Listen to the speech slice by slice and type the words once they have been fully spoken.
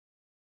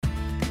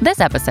This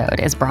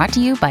episode is brought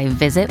to you by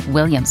Visit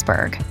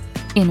Williamsburg.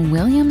 In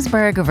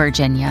Williamsburg,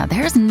 Virginia,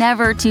 there's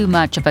never too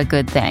much of a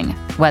good thing.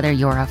 Whether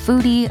you're a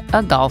foodie,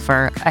 a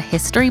golfer, a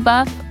history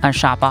buff, a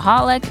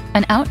shopaholic,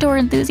 an outdoor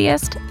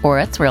enthusiast, or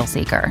a thrill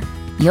seeker,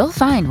 you'll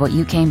find what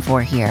you came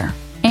for here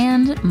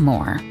and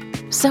more.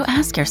 So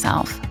ask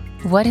yourself,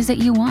 what is it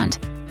you want?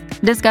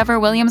 Discover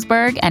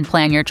Williamsburg and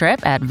plan your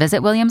trip at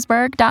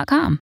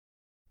visitwilliamsburg.com.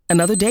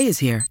 Another day is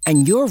here,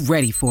 and you're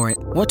ready for it.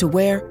 What to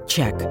wear?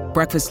 Check.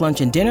 Breakfast, lunch,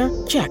 and dinner?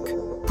 Check.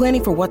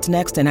 Planning for what's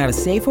next and how to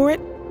save for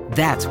it?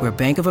 That's where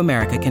Bank of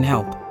America can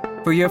help.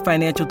 For your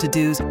financial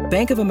to-dos,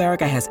 Bank of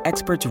America has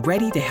experts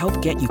ready to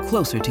help get you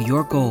closer to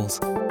your goals.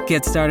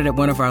 Get started at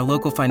one of our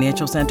local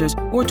financial centers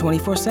or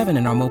 24/7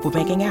 in our mobile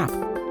banking app.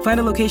 Find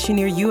a location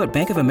near you at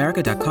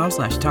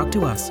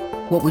bankofamerica.com/talktous.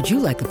 What would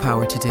you like the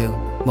power to do?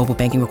 Mobile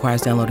banking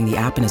requires downloading the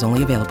app and is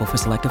only available for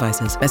select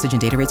devices. Message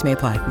and data rates may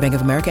apply. Bank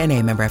of America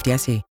N.A., member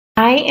FDIC.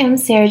 I am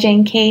Sarah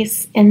Jane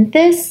Case, and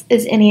this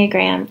is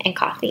Enneagram and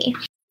Coffee.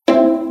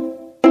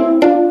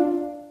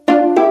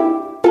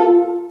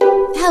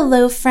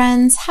 Hello,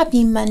 friends.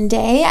 Happy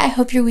Monday. I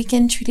hope your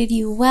weekend treated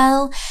you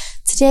well.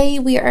 Today,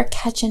 we are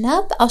catching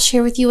up. I'll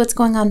share with you what's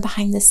going on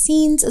behind the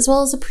scenes, as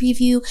well as a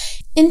preview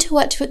into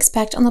what to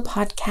expect on the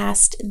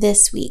podcast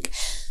this week.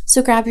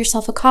 So grab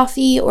yourself a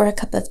coffee or a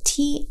cup of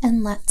tea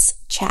and let's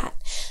chat.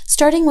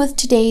 Starting with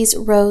today's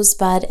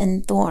Rosebud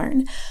and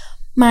Thorn.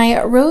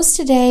 My rose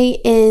today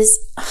is,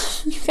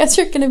 you guys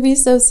are going to be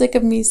so sick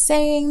of me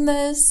saying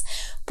this,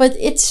 but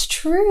it's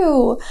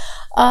true.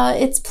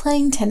 It's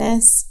playing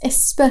tennis,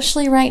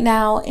 especially right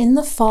now in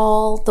the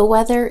fall. The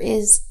weather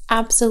is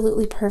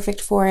absolutely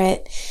perfect for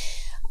it.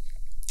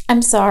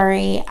 I'm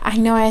sorry. I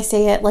know I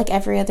say it like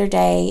every other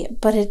day,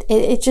 but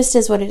it just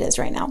is what it is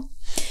right now.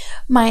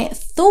 My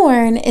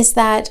thorn is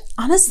that,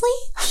 honestly,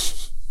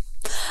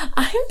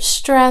 I'm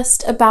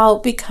stressed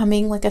about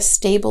becoming like a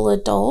stable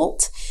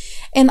adult.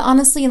 And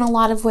honestly, in a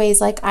lot of ways,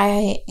 like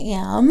I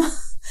am.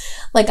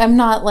 Like I'm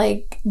not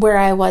like where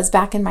I was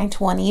back in my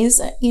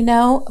 20s, you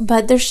know,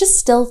 but there's just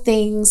still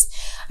things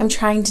I'm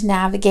trying to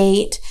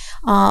navigate.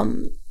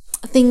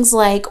 Things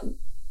like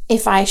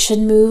if I should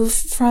move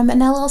from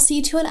an LLC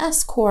to an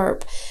S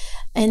Corp,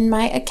 in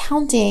my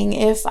accounting,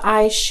 if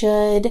I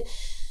should,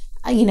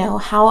 you know,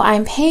 how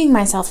I'm paying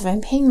myself, if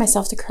I'm paying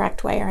myself the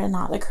correct way or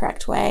not the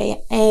correct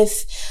way.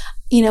 If,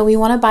 you know, we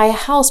want to buy a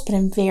house, but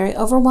I'm very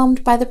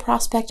overwhelmed by the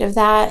prospect of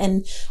that.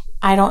 And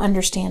I don't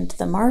understand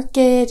the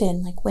market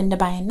and like when to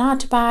buy and not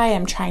to buy.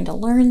 I'm trying to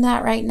learn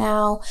that right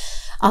now.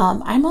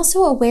 I'm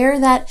also aware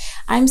that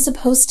I'm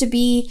supposed to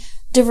be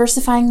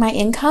diversifying my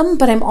income,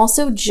 but I'm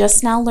also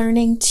just now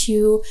learning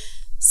to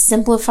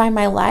simplify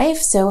my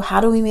life. So how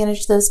do we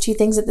manage those two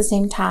things at the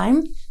same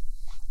time?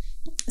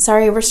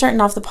 Sorry, we're starting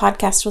off the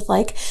podcast with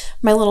like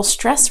my little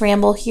stress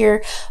ramble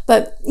here.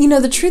 But you know,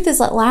 the truth is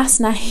that last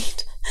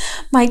night,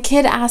 my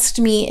kid asked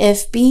me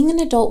if being an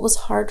adult was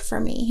hard for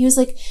me. He was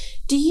like,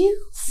 do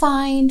you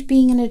find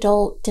being an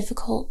adult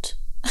difficult?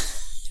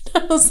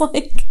 I was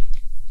like,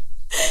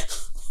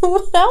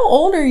 how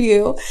old are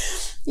you?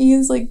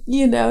 He's like,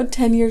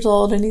 10 years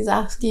old, and he's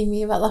asking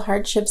me about the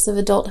hardships of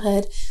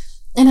adulthood.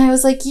 And I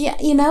was like, yeah,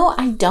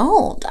 I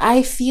don't.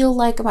 I feel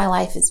like my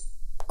life is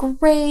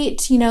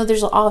great.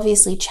 There's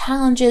obviously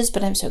challenges,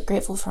 but I'm so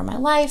grateful for my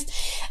life.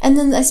 And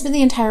then I spent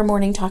the entire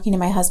morning talking to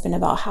my husband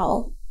about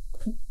how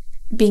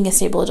being a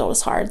stable adult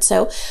is hard.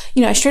 So,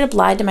 I straight up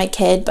lied to my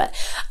kid, but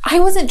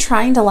I wasn't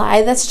trying to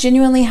lie. That's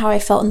genuinely how I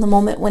felt in the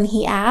moment when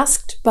he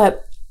asked.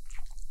 But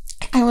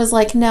I was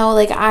like, no,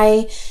 like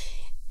I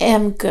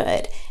am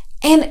good.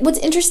 And what's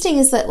interesting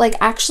is that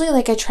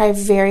I try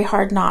very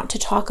hard not to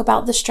talk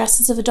about the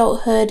stresses of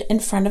adulthood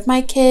in front of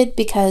my kid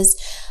because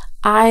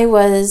I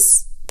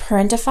was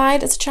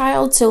parentified as a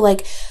child. So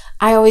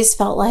I always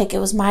felt like it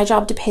was my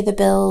job to pay the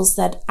bills,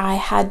 that I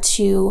had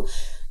to,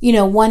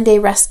 one day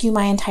rescue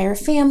my entire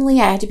family.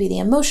 I had to be the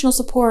emotional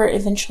support.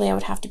 Eventually I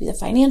would have to be the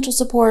financial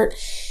support.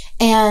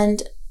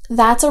 And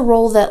that's a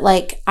role that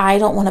I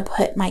don't want to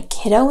put my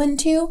kiddo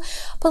into,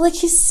 but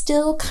he's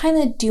still kind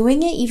of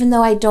doing it, even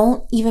though I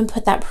don't even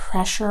put that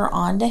pressure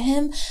onto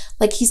him.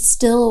 He's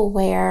still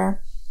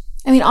aware.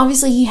 I mean,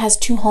 obviously he has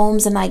 2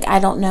 homes and I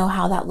don't know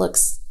how that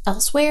looks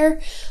elsewhere,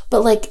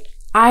 but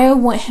I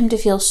want him to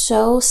feel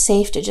so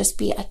safe to just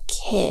be a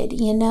kid,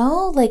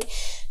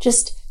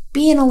 just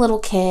being a little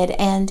kid.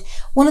 And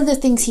one of the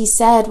things he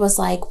said was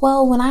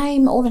well, when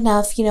I'm old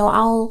enough,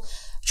 I'll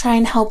try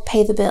and help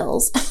pay the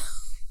bills.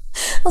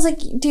 I was like,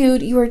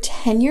 dude, you are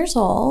 10 years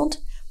old.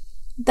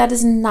 That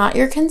is not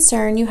your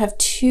concern. You have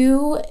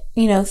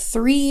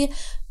 3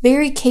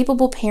 very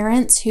capable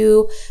parents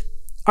who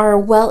are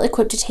well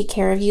equipped to take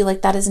care of you.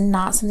 That is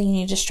not something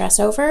you need to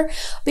stress over,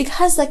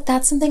 because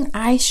that's something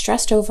I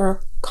stressed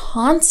over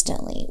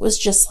constantly. It was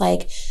just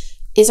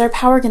is our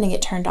power going to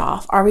get turned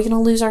off? Are we going to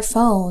lose our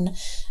phone?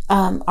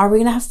 Are we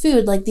going to have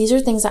food? These are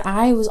things that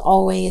I was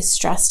always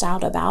stressed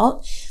out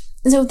about.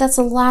 And so that's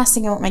the last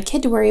thing I want my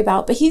kid to worry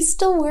about, but he's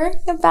still worrying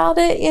about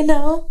it,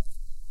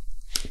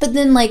 But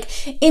then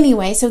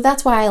anyway, so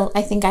that's why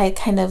I think I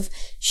kind of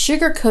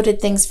sugarcoated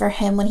things for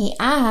him when he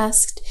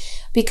asked,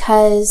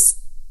 because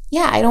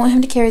I don't want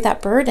him to carry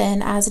that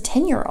burden as a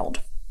 10-year-old.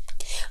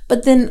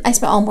 But then I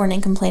spent all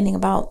morning complaining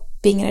about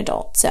being an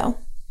adult, so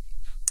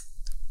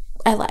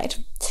I lied.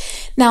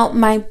 Now,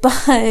 my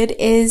bud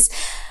is,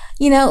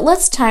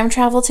 let's time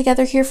travel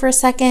together here for a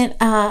second.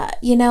 I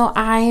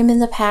am in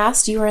the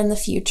past, you are in the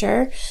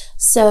future.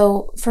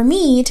 So for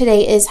me,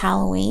 today is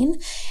Halloween.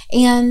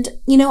 And,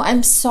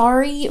 I'm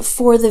sorry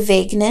for the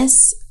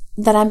vagueness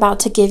that I'm about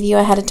to give you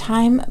ahead of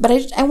time, but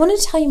I want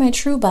to tell you my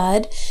true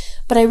bud,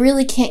 but I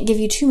really can't give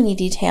you too many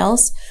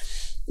details.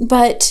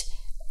 But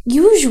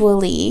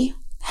usually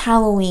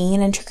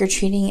Halloween and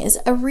trick-or-treating is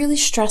a really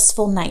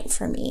stressful night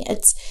for me.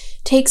 It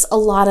takes a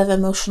lot of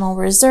emotional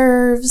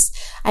reserves.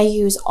 I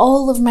use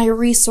all of my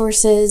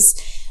resources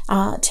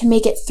to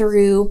make it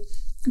through.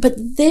 But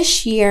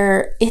this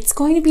year, it's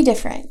going to be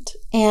different.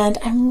 And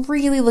I'm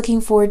really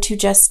looking forward to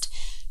just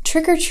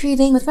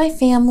trick-or-treating with my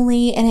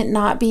family and it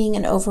not being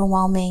an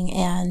overwhelming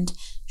and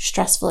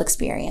stressful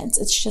experience.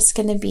 It's just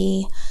going to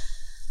be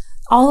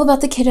all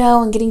about the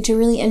kiddo and getting to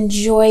really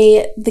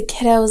enjoy the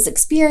kiddo's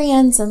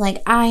experience, and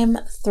I'm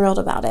thrilled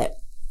about it.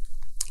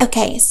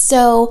 Okay,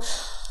 so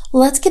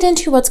let's get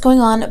into what's going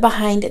on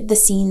behind the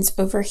scenes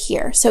over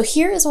here. So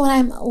here is what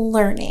I'm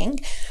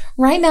learning.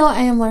 Right now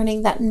I am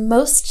learning that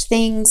most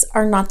things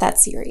are not that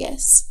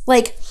serious.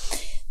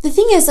 The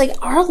thing is,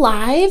 our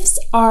lives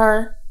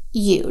are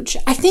huge.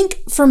 I think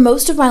for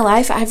most of my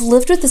life I've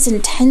lived with this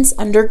intense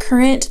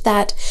undercurrent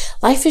that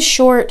life is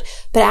short,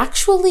 but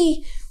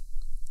actually,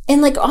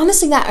 and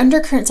honestly, that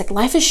undercurrent's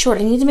life is short.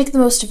 I need to make the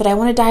most of it. I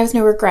want to die with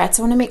no regrets.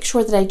 I want to make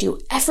sure that I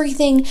do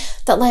everything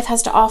that life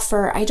has to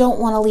offer. I don't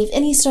want to leave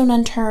any stone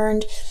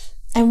unturned.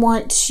 I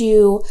want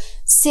to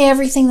say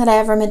everything that I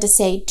ever meant to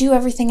say, do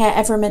everything I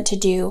ever meant to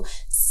do,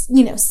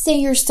 say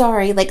you're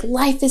sorry.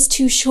 Life is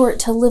too short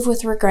to live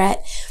with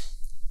regret.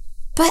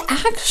 But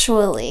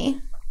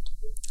actually,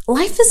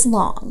 life is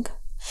long.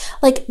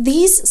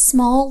 These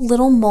small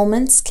little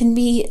moments can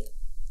be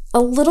a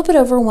little bit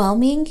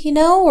overwhelming,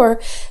 or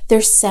they're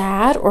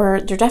sad,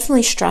 or they're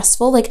definitely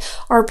stressful.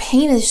 Our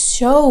pain is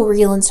so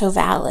real and so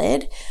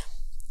valid.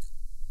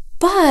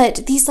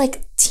 But these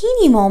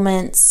teeny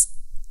moments,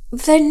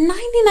 the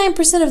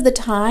 99% of the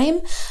time,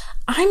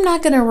 I'm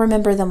not going to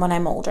remember them when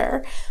I'm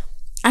older.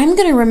 I'm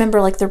going to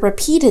remember the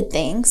repeated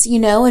things,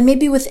 and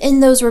maybe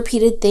within those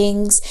repeated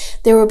things,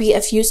 there will be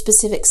a few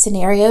specific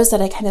scenarios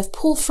that I kind of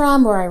pull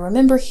from or I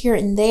remember here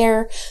and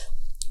there.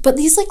 But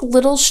these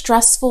little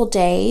stressful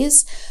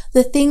days,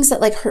 the things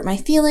that hurt my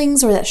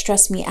feelings or that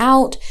stress me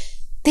out,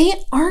 they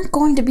aren't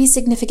going to be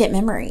significant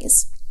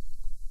memories.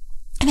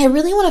 And I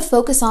really want to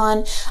focus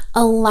on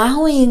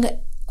allowing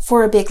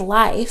for a big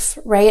life,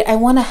 right? I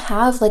want to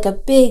have a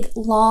big,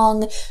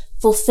 long,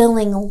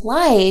 fulfilling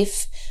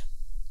life,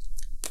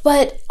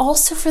 but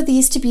also for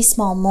these to be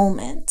small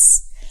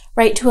moments,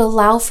 right? To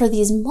allow for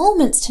these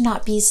moments to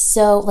not be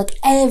so,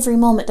 every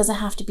moment doesn't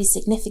have to be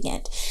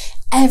significant.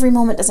 Every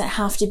moment doesn't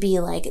have to be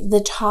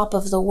the top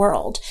of the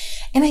world.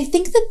 And I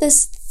think that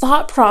this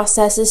thought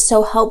process is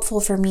so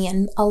helpful for me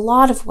in a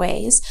lot of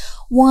ways.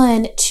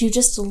 One, to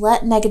just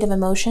let negative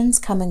emotions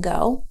come and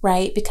go,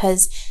 right?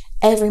 Because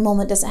every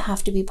moment doesn't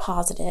have to be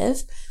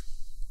positive.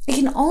 It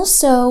can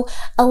also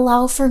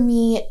allow for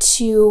me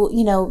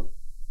to,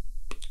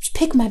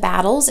 pick my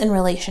battles in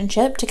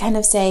relationship, to kind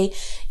of say,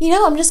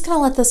 I'm just going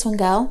to let this one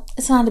go.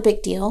 It's not a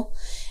big deal.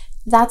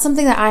 That's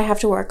something that I have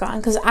to work on,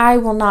 because I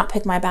will not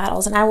pick my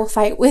battles and I will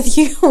fight with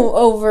you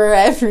over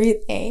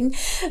everything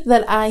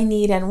that I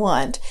need and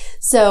want.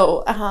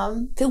 So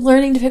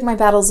learning to pick my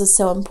battles is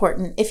so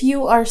important. If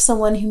you are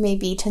someone who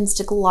maybe tends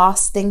to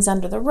gloss things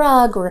under the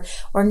rug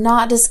or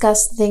not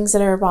discuss things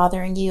that are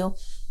bothering you,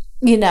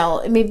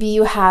 maybe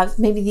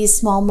these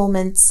small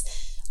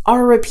moments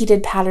are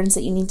repeated patterns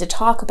that you need to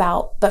talk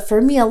about. But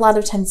for me, a lot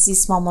of times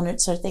these small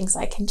moments are things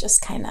I can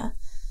just kind of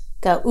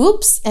go,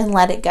 oops, and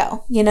let it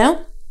go,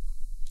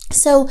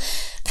 So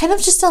kind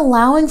of just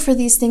allowing for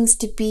these things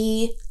to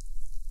be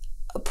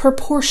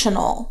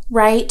proportional,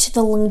 right, to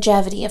the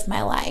longevity of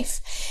my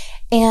life.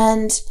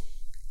 And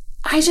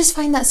I just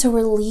find that so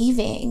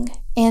relieving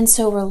and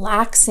so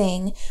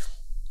relaxing.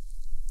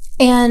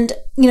 And,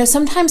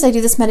 sometimes I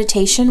do this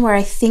meditation where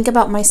I think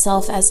about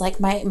myself as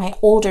my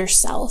older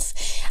self.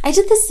 I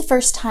did this the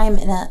first time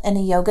in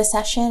a yoga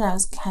session. I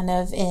was kind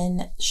of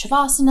in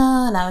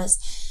Shavasana and I was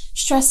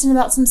stressing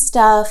about some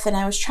stuff and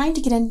I was trying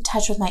to get in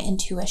touch with my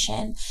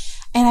intuition.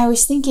 And I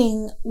was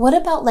thinking, what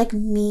about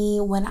me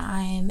when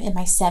I'm in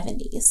my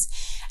 70s?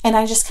 And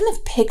I just kind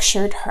of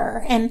pictured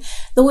her. And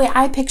the way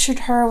I pictured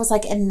her was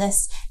in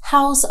this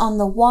house on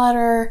the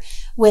water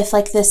with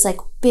this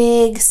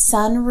big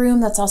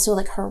sunroom that's also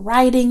her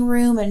writing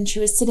room. And she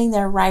was sitting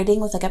there writing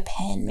with a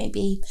pen,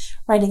 maybe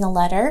writing a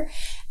letter.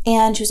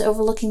 And she was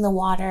overlooking the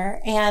water.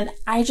 And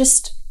I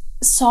just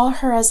saw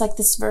her as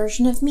this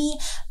version of me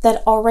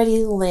that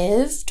already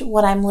lived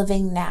what I'm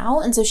living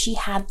now. And so she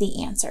had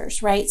the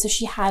answers, right? So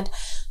she had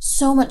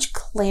so much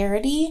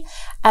clarity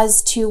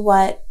as to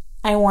what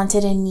I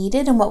wanted and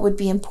needed and what would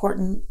be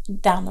important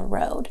down the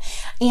road.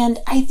 And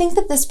I think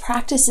that this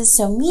practice is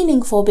so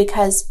meaningful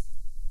because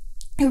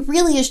it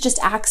really is just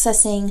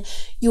accessing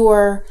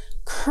your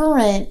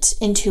current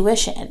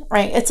intuition,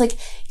 right? It's like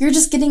you're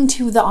just getting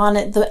to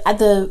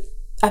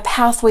a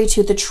pathway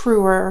to the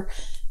truer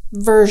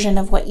version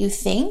of what you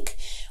think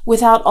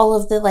without all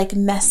of the like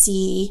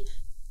messy,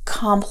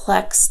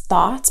 complex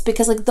thoughts,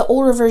 because like the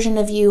older version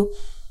of you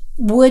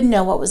would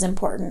know what was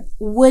important,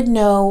 would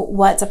know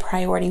what's a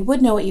priority,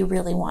 would know what you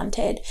really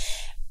wanted.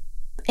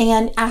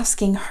 And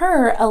asking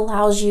her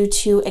allows you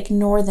to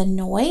ignore the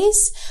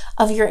noise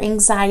of your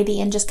anxiety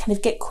and just kind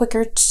of get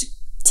quicker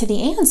to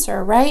the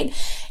answer, right?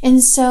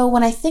 And so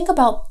when I think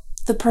about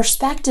the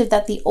perspective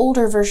that the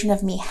older version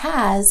of me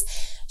has,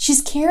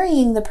 she's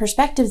carrying the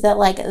perspective that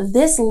like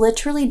this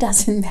literally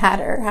doesn't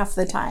matter half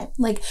the time.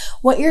 Like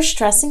what you're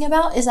stressing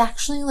about is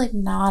actually like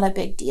not a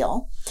big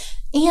deal.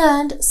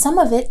 And some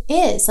of it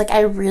is like,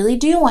 I really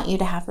do want you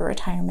to have a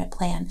retirement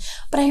plan,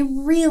 but I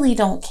really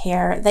don't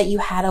care that you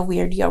had a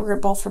weird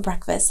yogurt bowl for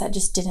breakfast that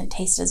just didn't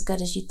taste as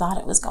good as you thought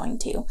it was going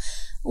to.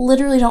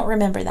 Literally don't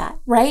remember that,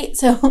 right?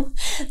 So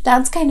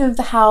that's kind of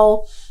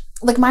how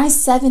like my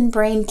 7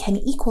 brain can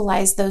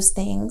equalize those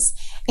things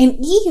and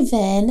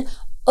even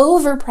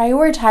over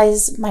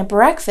prioritize my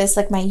breakfast,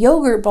 like my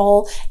yogurt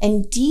bowl,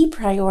 and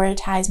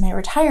deprioritize my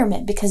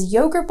retirement because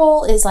yogurt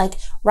bowl is like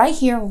right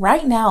here,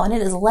 right now, and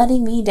it is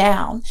letting me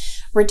down.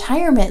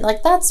 Retirement,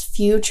 like that's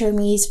future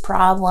me's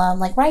problem.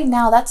 Like right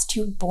now, that's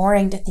too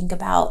boring to think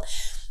about.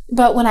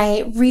 But when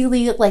I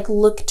really like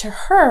look to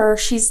her,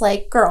 she's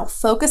like, girl,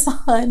 focus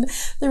on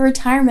the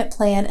retirement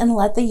plan and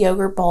let the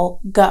yogurt bowl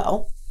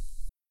go.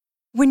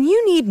 When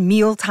you need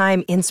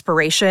mealtime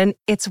inspiration,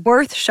 it's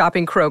worth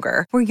shopping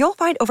Kroger, where you'll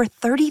find over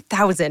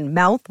 30,000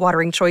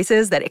 mouth-watering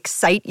choices that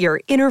excite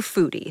your inner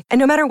foodie. And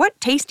no matter what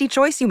tasty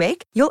choice you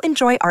make, you'll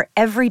enjoy our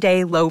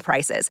everyday low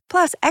prices,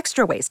 plus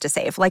extra ways to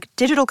save, like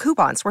digital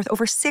coupons worth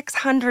over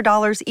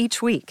 $600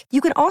 each week. You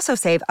can also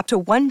save up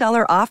to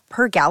 $1 off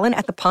per gallon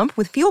at the pump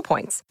with fuel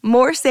points.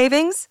 More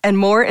savings and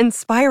more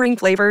inspiring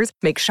flavors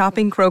make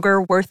shopping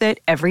Kroger worth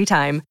it every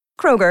time.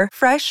 Kroger,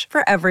 fresh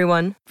for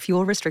everyone.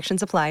 Fuel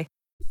restrictions apply.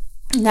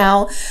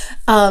 Now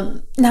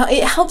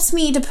it helps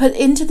me to put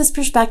into this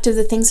perspective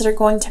the things that are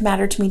going to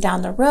matter to me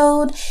down the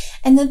road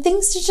and then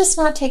things to just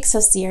not take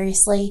so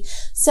seriously.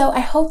 So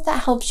I hope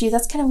that helps you.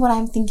 That's kind of what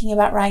I'm thinking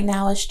about right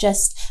now is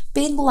just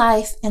big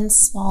life and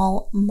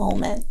small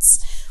moments.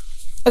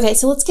 Okay,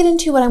 so let's get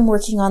into what I'm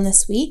working on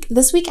this week.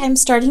 This week, I'm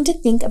starting to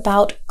think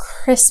about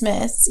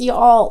Christmas,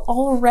 y'all,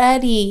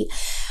 already.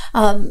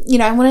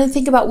 I want to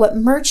think about what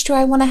merch do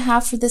I want to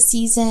have for the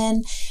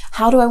season?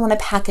 How do I want to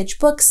package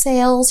book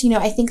sales?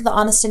 I think the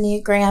Honest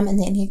Enneagram and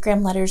the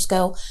Enneagram letters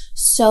go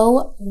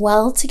so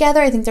well together.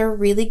 I think they're a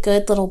really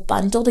good little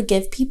bundle to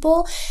give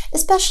people,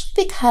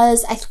 especially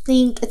because I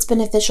think it's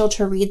beneficial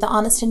to read the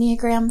Honest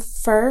Enneagram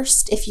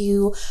first if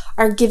you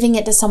are giving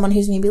it to someone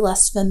who's maybe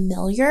less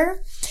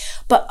familiar.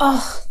 But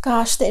oh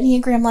gosh, the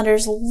Enneagram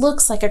letters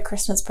looks like a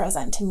Christmas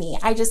present to me.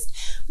 I just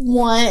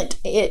want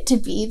it to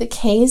be the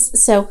case.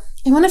 So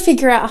I want to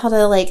figure out how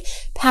to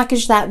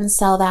package that and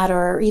sell that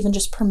or even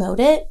just promote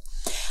it.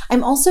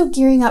 I'm also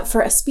gearing up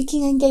for a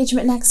speaking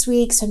engagement next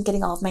week, so I'm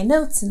getting all of my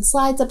notes and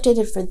slides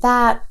updated for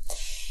that.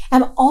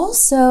 I'm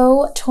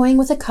also toying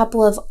with a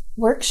couple of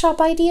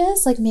workshop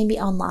ideas, like maybe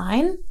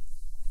online.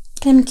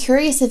 And I'm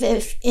curious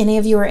if any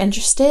of you are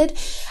interested.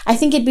 I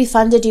think it'd be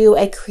fun to do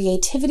a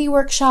creativity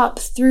workshop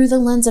through the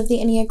lens of the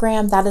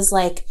Enneagram. That is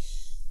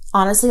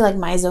honestly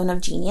my zone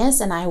of genius,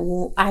 and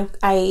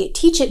I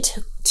teach it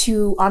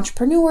to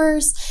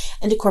entrepreneurs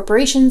and to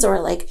corporations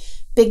or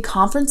big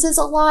conferences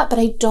a lot, but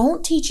I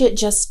don't teach it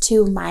just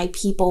to my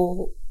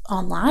people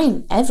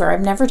online ever.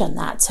 I've never done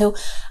that. So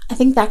I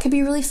think that could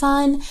be really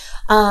fun.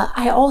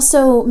 I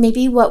also,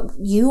 maybe what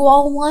you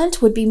all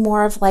want would be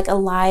more of a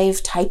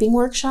live typing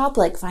workshop,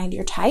 Find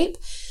Your Type.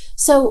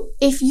 So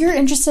if you're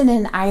interested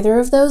in either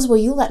of those, will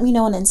you let me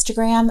know on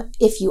Instagram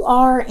if you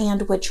are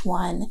and which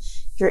one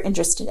you're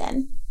interested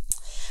in?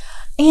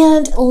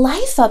 And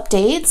life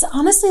updates,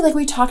 honestly, like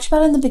we talked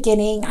about in the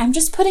beginning, I'm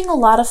just putting a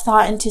lot of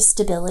thought into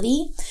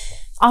stability.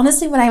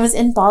 Honestly, when I was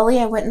in Bali,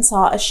 I went and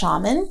saw a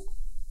shaman.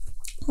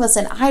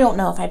 Listen, I don't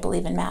know if I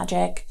believe in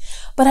magic,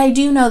 but I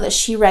do know that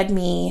she read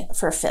me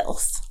for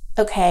filth.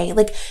 Okay.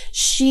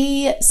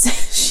 She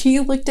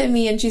looked at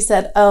me and she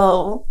said,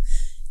 "Oh,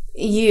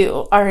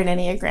 you are an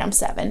Enneagram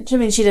 7. I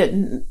mean, she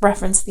didn't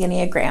reference the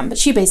Enneagram, but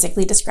she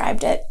basically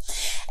described it.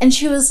 And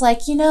she was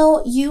like,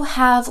 you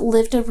have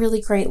lived a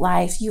really great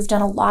life. You've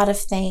done a lot of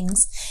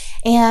things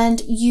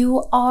and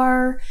you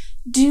are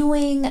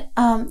doing,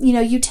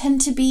 you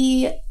tend to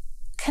be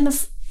kind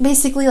of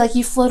basically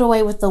you float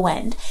away with the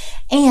wind,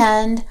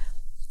 and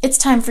it's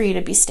time for you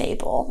to be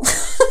stable.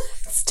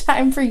 It's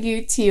time for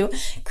you to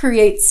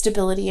create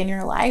stability in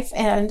your life."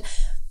 And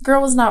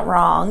girl was not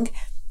wrong.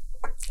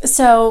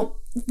 So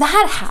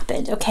that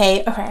happened.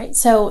 Okay. All right.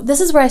 So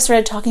this is where I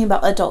started talking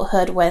about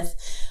adulthood with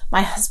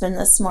my husband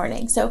this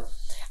morning. So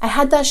I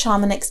had that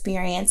shaman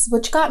experience,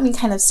 which got me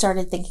kind of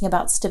started thinking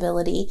about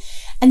stability.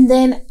 And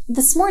then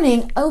this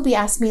morning, Obi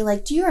asked me,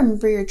 like, do you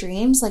remember your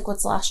dreams? Like,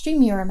 what's the last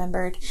dream you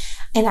remembered?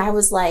 And I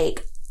was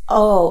like,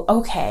 oh,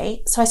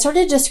 okay. So I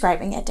started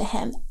describing it to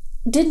him.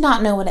 Did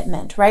not know what it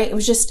meant, right? It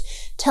was just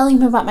telling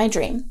him about my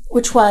dream,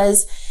 which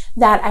was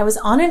that I was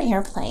on an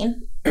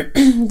airplane.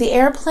 The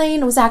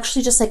airplane was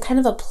actually just like kind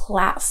of a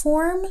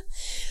platform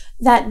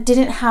that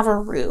didn't have a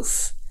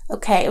roof.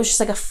 Okay. It was just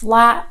like a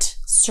flat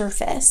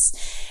surface.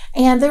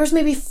 And there was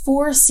maybe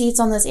 4 seats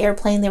on this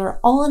airplane. They were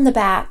all in the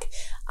back.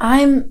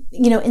 I'm,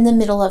 in the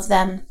middle of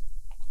them.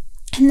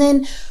 And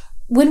then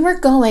when we're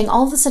going,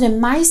 all of a sudden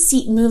my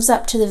seat moves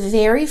up to the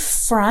very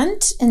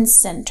front and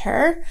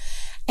center.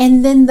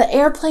 And then the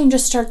airplane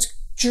just starts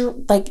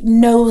like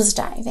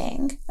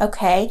nosediving.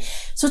 Okay.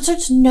 So it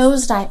starts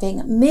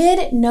nosediving.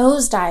 Mid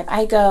nosedive,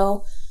 I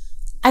go,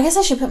 I guess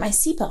I should put my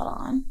seatbelt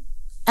on.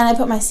 And I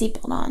put my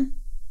seatbelt on.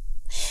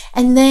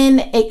 And then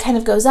it kind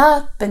of goes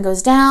up and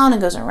goes down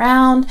and goes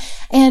around.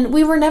 And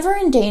we were never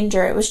in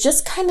danger. It was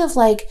just kind of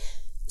like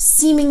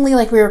seemingly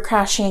like we were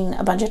crashing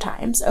a bunch of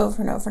times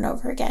over and over and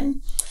over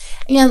again.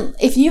 And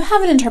if you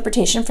have an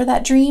interpretation for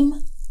that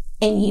dream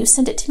and you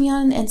send it to me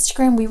on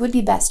Instagram, we would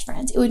be best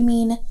friends. It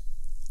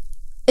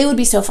would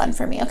be so fun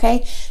for me,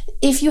 okay?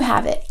 If you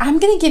have it, I'm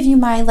going to give you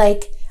my,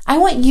 I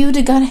want you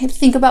to go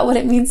think about what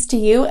it means to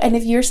you. And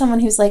if you're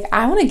someone who's like,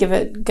 I want to give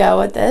it a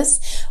go at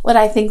this, what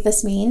I think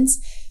this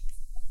means,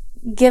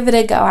 give it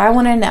a go. I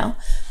want to know.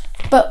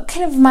 But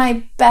kind of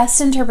my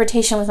best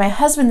interpretation with my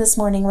husband this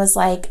morning was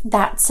like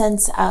that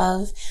sense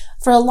of,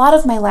 for a lot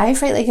of my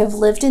life, right? Like I've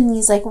lived in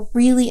these like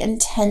really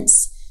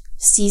intense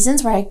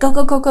seasons where I go,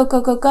 go, go, go,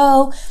 go, go,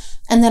 go.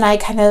 And then I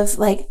kind of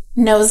like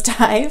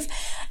nosedive.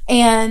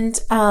 And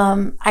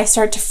I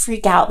start to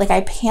freak out, like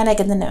I panic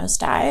in the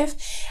nosedive,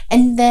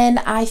 and then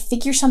I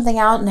figure something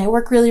out and I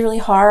work really, really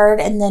hard,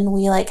 and then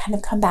we like kind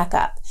of come back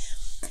up.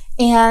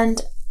 And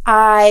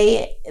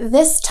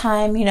this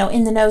time,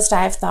 in the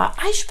nosedive thought,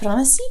 I should put on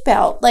a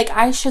seatbelt. Like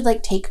I should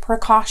like take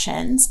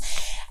precautions.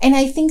 And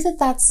I think that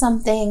that's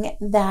something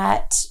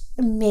that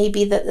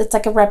maybe it's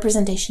like a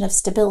representation of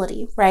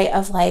stability, right?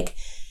 Of like,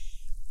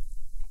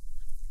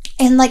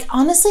 and like,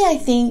 honestly, I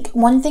think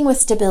one thing with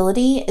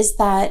stability is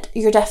that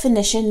your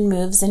definition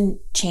moves and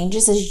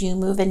changes as you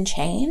move and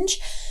change.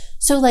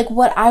 So like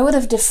what I would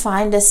have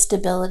defined as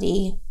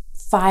stability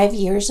 5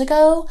 years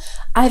ago,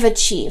 I've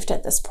achieved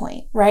at this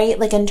point, right?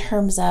 Like in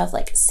terms of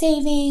like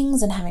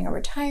savings and having a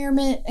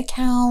retirement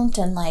account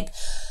and like,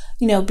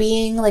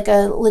 being like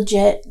a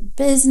legit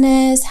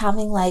business,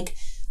 having like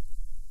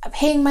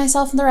paying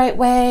myself in the right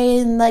way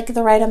and like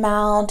the right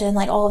amount and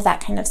like all of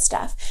that kind of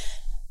stuff.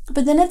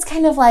 But then it's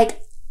kind of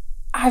like,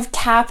 I've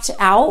tapped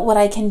out what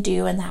I can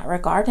do in that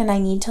regard, and I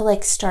need to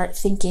like start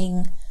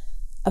thinking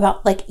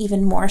about like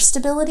even more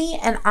stability.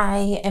 And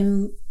I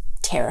am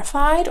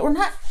terrified, or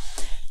not,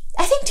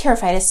 I think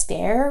terrified is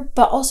fair,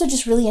 but also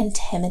just really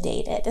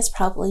intimidated is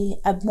probably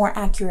a more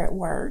accurate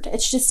word.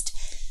 It's just,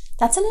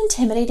 that's an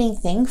intimidating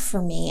thing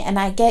for me, and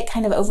I get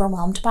kind of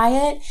overwhelmed by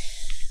it.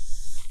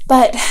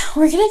 But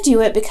we're going to do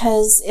it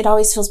because it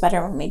always feels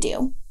better when we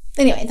do.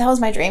 Anyway, that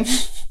was my dream.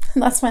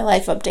 That's my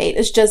life update.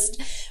 It's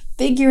just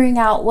figuring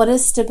out, what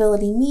does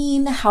stability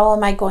mean? How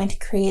am I going to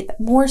create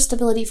more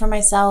stability for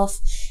myself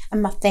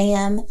and my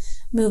fam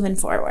moving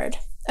forward?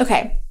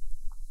 Okay,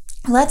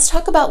 let's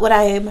talk about what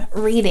I'm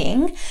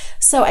reading.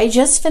 So I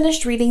just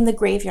finished reading The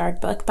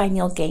Graveyard Book by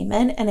Neil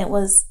Gaiman, and it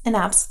was an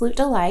absolute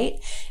delight.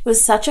 It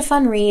was such a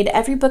fun read.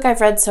 Every book I've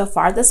read so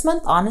far this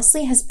month,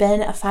 honestly, has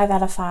been a 5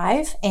 out of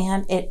 5,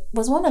 and it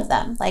was one of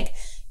them. Like,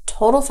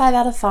 total 5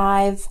 out of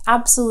 5.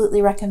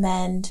 Absolutely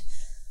recommend.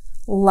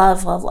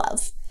 Love, love,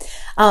 love.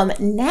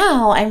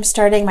 Now I'm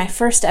starting my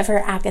first ever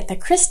Agatha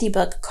Christie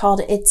book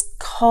it's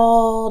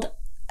called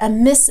A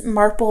Miss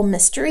Marple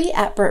Mystery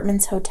at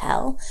Bertman's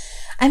Hotel.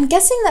 I'm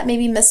guessing that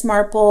maybe Miss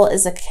Marple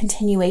is a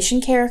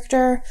continuation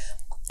character,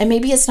 and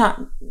maybe it's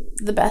not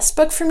the best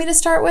book for me to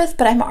start with,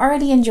 but I'm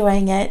already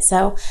enjoying it,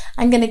 so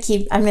I'm gonna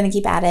keep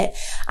at it.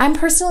 I'm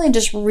personally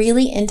just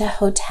really into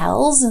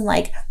hotels and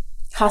like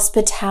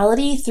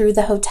hospitality through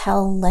the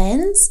hotel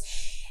lens,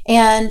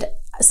 and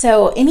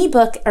so any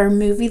book or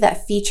movie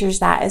that features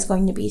that is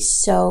going to be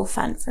so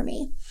fun for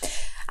me.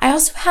 I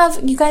also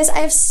have, you guys, I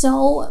have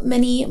so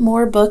many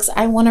more books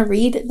I want to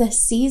read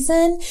this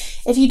season.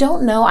 If you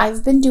don't know,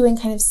 I've been doing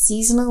kind of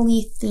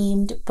seasonally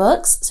themed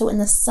books. So in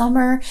the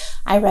summer,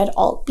 I read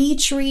alt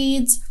beach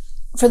reads.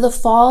 For the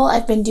fall,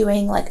 I've been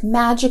doing like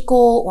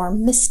magical or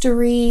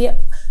mystery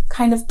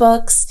kind of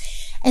books.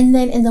 And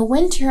then in the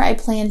winter, I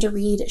plan to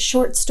read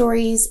short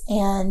stories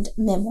and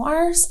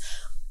memoirs.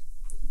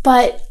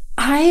 But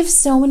I have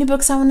so many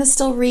books I want to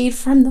still read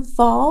from the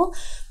fall.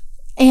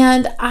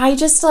 And I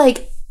just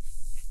like,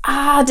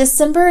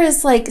 December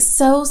is like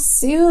so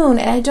soon.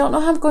 And I don't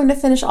know how I'm going to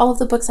finish all of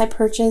the books I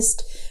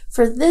purchased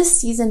for this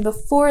season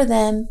before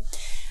then.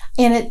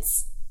 And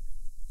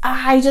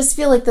I just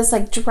feel like this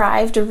like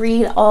drive to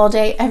read all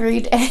day,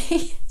 every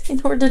day.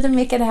 in order to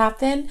make it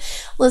happen.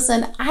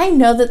 Listen, I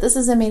know that this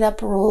is a made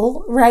up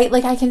rule, right?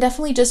 Like I can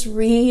definitely just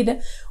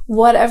read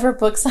whatever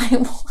books I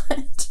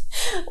want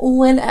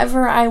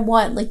whenever I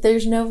want. Like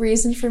there's no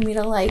reason for me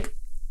to like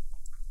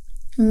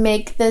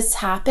make this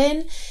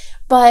happen,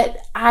 but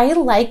I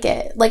like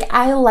it. Like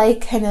I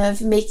like kind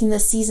of making the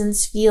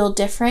seasons feel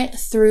different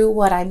through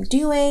what I'm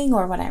doing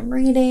or what I'm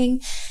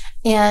reading.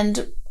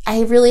 And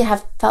I really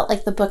have felt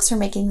like the books are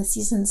making the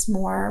seasons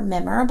more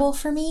memorable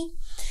for me.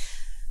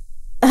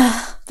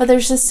 But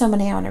there's just so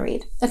many I want to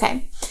read.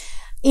 Okay.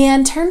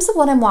 In terms of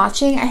what I'm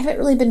watching, I haven't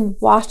really been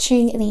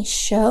watching any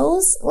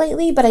shows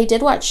lately, but I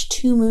did watch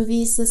 2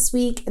 movies this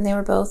week, and they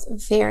were both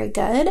very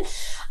good.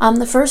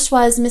 The first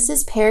was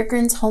Mrs.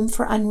 Peregrine's Home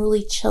for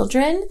Unruly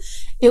Children.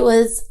 It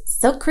was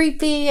so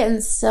creepy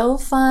and so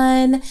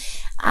fun.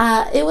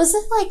 It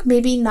wasn't like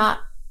maybe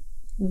not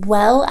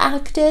well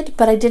acted,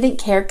 but I didn't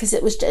care because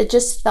it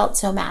just felt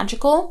so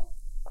magical.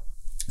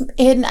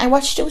 And I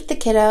watched it with the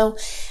kiddo,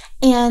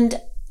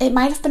 and it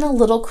might have been a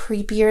little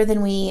creepier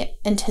than we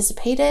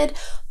anticipated,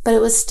 but it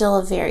was still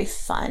a very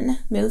fun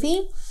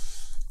movie.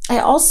 I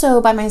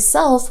also, by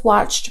myself,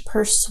 watched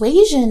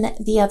Persuasion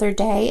the other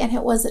day, and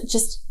it was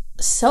just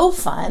so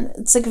fun.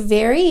 It's like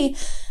very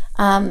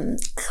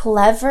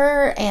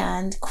clever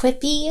and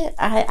quippy.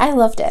 I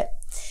loved it.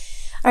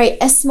 All right,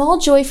 a small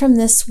joy from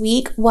this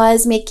week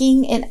was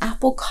making an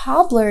apple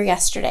cobbler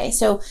yesterday.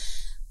 So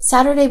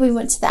Saturday, we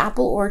went to the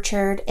apple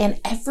orchard, and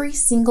every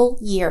single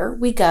year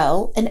we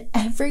go, and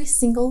every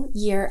single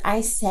year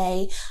I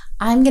say,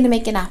 I'm going to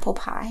make an apple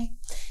pie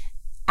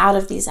out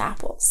of these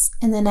apples.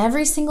 And then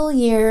every single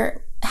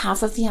year,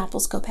 half of the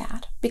apples go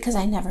bad because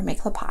I never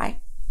make the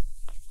pie.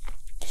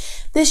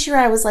 This year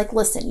I was like,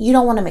 listen, you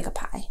don't want to make a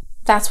pie.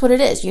 That's what it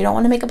is. You don't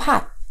want to make a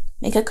pie.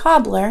 Make a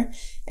cobbler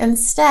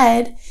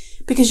instead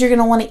because you're going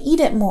to want to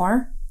eat it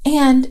more,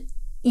 and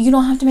you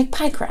don't have to make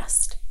pie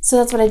crust. So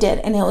that's what I did,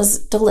 and it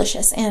was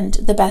delicious and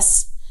the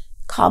best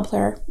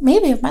cobbler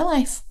maybe of my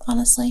life,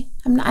 honestly.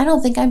 I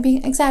don't think I'm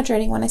being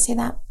exaggerating when I say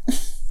that.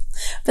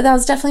 But that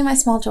was definitely my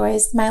small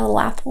joys, my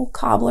little apple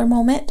cobbler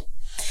moment.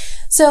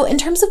 So in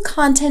terms of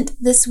content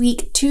this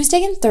week,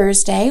 Tuesday and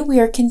Thursday, we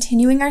are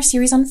continuing our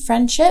series on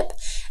friendship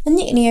and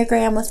the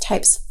Enneagram with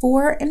types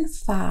 4 and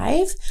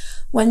 5.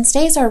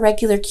 Wednesday is our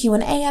regular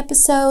Q&A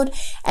episode,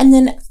 and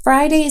then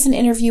Friday is an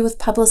interview with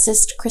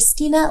publicist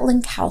Christina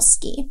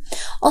Lankowski.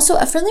 Also,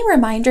 a friendly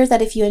reminder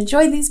that if you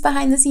enjoy these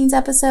behind-the-scenes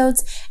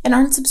episodes and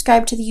aren't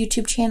subscribed to the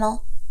YouTube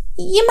channel,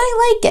 you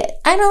might like it.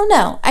 I don't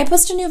know. I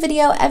post a new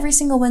video every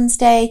single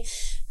Wednesday.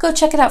 Go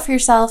check it out for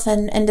yourself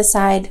and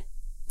decide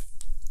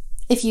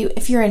if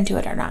you're into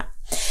it or not.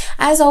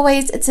 As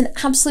always, it's an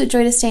absolute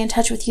joy to stay in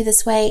touch with you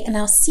this way, and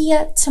I'll see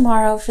you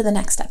tomorrow for the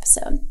next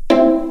episode.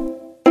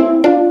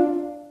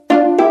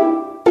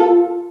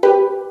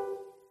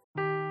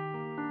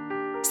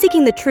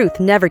 Seeking the truth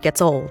never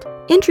gets old.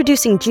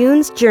 Introducing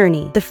June's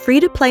Journey, the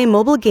free-to-play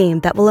mobile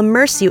game that will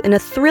immerse you in a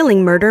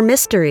thrilling murder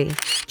mystery.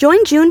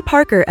 Join June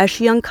Parker as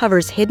she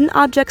uncovers hidden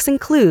objects and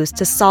clues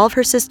to solve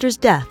her sister's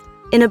death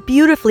in a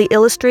beautifully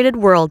illustrated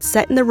world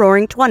set in the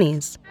Roaring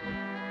 '20s.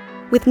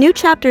 With new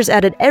chapters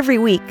added every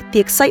week, the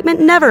excitement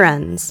never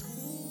ends.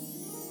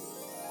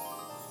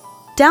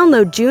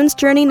 Download June's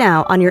Journey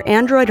now on your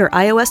Android or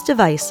iOS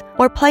device,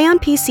 or play on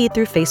PC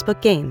through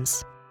Facebook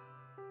Games.